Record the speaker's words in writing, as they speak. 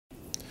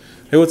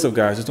Hey, what's up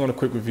guys? Just doing a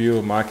quick review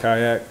of my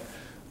kayak.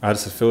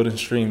 It's a field and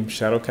stream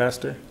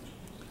shadowcaster.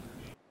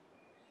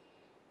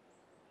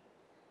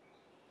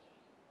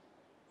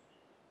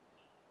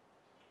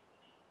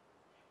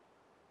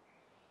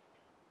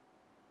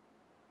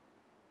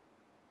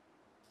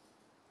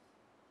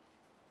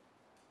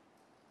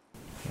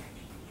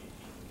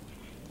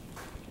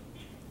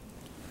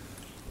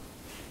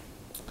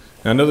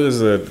 Now, I know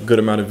there's a good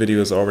amount of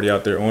videos already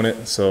out there on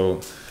it, so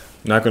I'm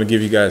not going to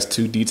give you guys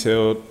too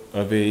detailed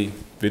of a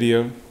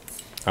video.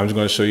 I'm just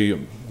going to show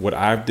you what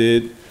I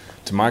did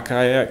to my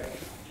kayak,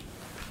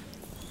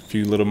 a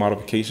few little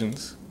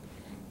modifications.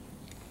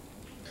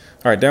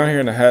 All right, down here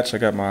in the hatch, I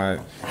got my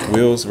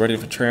wheels ready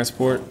for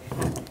transport.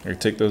 I can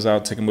take those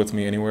out, take them with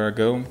me anywhere I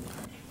go.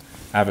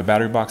 I have a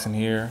battery box in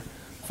here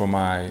for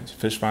my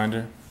fish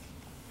finder.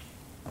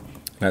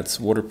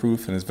 That's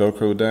waterproof and it's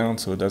Velcro down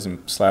so it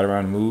doesn't slide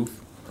around and move.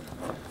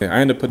 I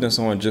ended up putting this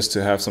on just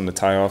to have something to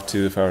tie off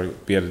to if I were to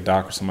be at a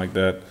dock or something like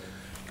that.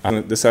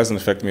 This hasn't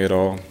affected me at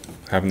all,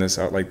 having this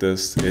out like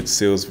this. It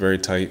seals very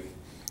tight.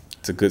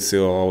 It's a good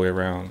seal all the way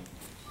around.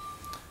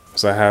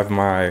 So I have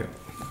my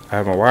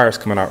wires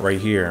coming out right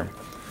here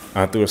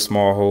through a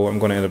small hole. I'm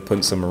going to end up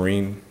putting some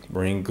marine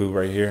glue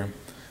right here.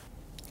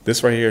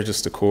 This right here is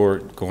just the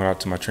cord going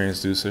out to my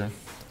transducer.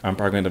 I'm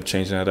probably going to end up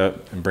changing that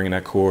up and bringing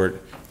that cord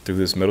through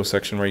this middle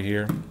section right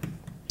here.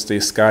 It's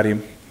the Scotty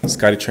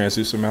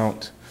transducer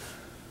mount,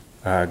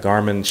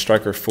 Garmin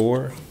Striker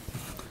 4.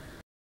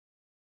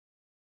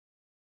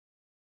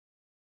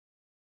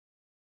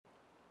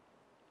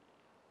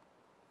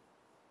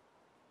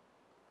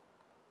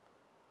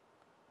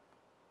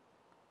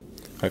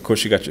 Of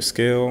course, you got your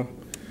scale.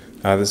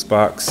 This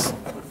box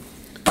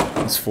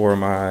is for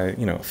my,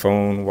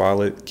 phone,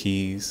 wallet,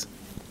 keys,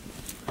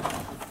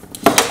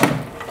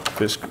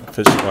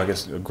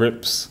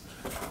 grips.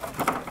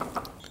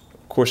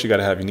 Of course, you got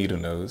to have your needle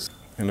nose,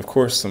 and of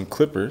course, some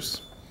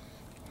clippers,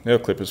 nail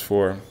clippers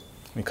for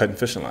cutting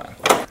fishing line.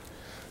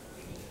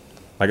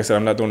 Like I said,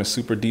 I'm not doing a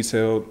super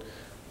detailed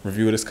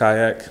review of this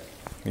kayak.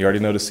 You already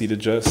know the seat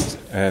adjust,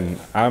 and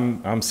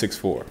I'm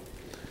 6'4",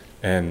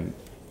 and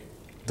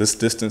this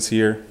distance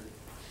here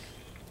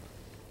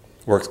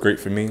works great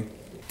for me.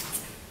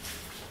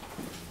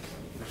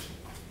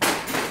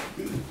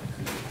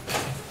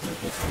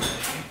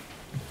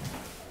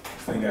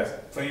 Thing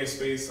got plenty of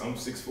space. I'm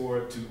 6'4",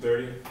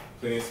 230.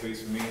 Plenty of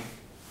space for me.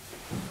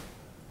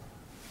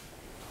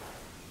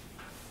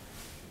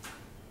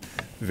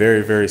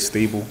 Very, very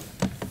stable.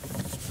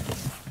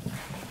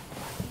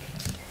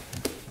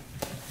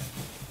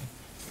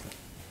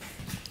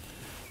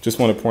 Just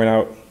want to point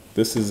out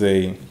this is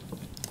a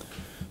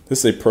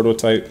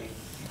prototype.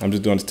 I'm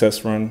just doing a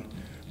test run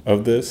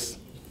of this.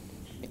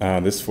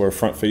 This is for a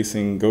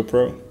front-facing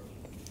GoPro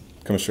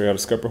coming straight out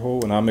of scupper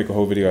hole, and I'll make a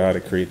whole video on how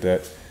to create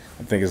that.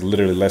 I think it's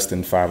literally less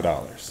than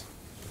 $5.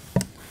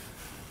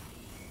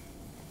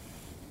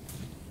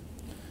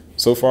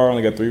 So far, I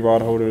only got 3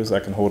 rod holders. I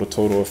can hold a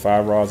total of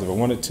 5 rods if I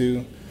wanted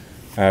to.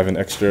 I have an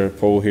extra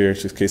pole here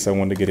just in case I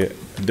wanted to get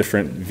a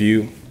different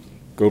view,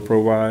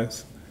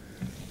 GoPro-wise.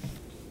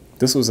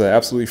 This was an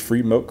absolutely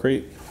free milk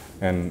crate,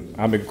 and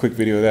I'll make a quick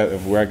video of that,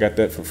 of where I got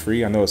that for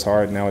free. I know it's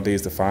hard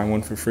nowadays to find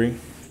one for free.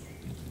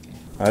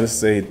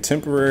 This is a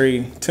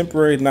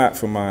temporary knot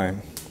for my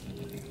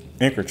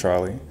anchor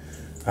trolley.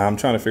 I'm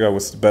trying to figure out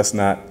what's the best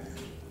knot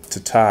to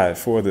tie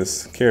for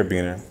this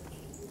carabiner.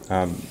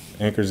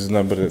 Anchors is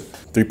nothing but a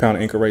 3-pound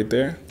anchor right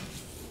there.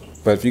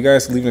 But if you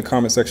guys leave in the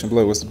comment section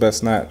below what's the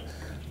best knot.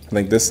 I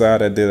think this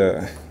side I did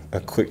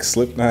a quick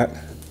slip knot,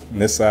 and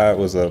this side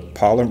was a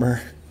polymer.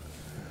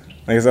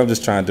 I guess I'm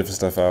just trying different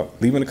stuff out.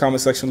 Leave in the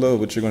comment section below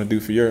what you're going to do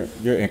for your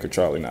anchor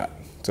trolley knot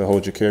to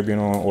hold your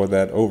carabiner on, or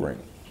that O-ring.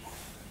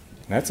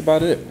 And that's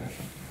about it.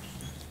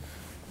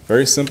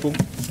 Very simple.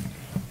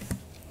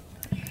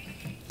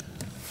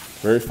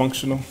 Very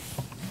functional.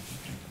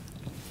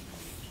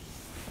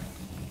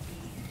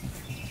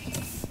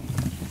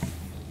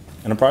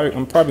 And I'm probably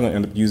going to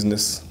end up using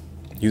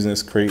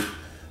this crate.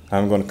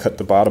 I'm going to cut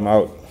the bottom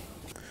out.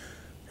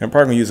 I'm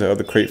probably going to use the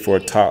other crate for a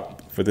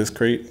top for this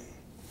crate.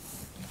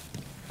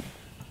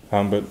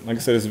 But like I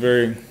said, it's a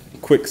very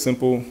quick,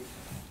 simple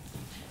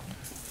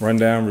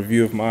rundown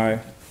review of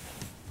my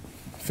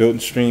field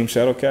and stream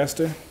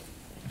shadowcaster.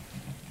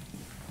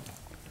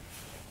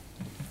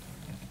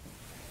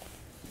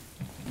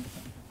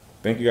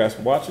 Thank you guys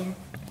for watching.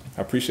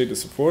 I appreciate the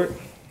support.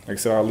 Like I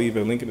said, I'll leave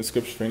a link in the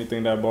description for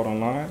anything that I bought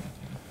online.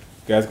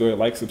 You guys go ahead,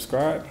 like,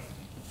 subscribe,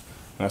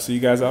 and I'll see you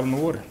guys out on the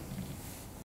water.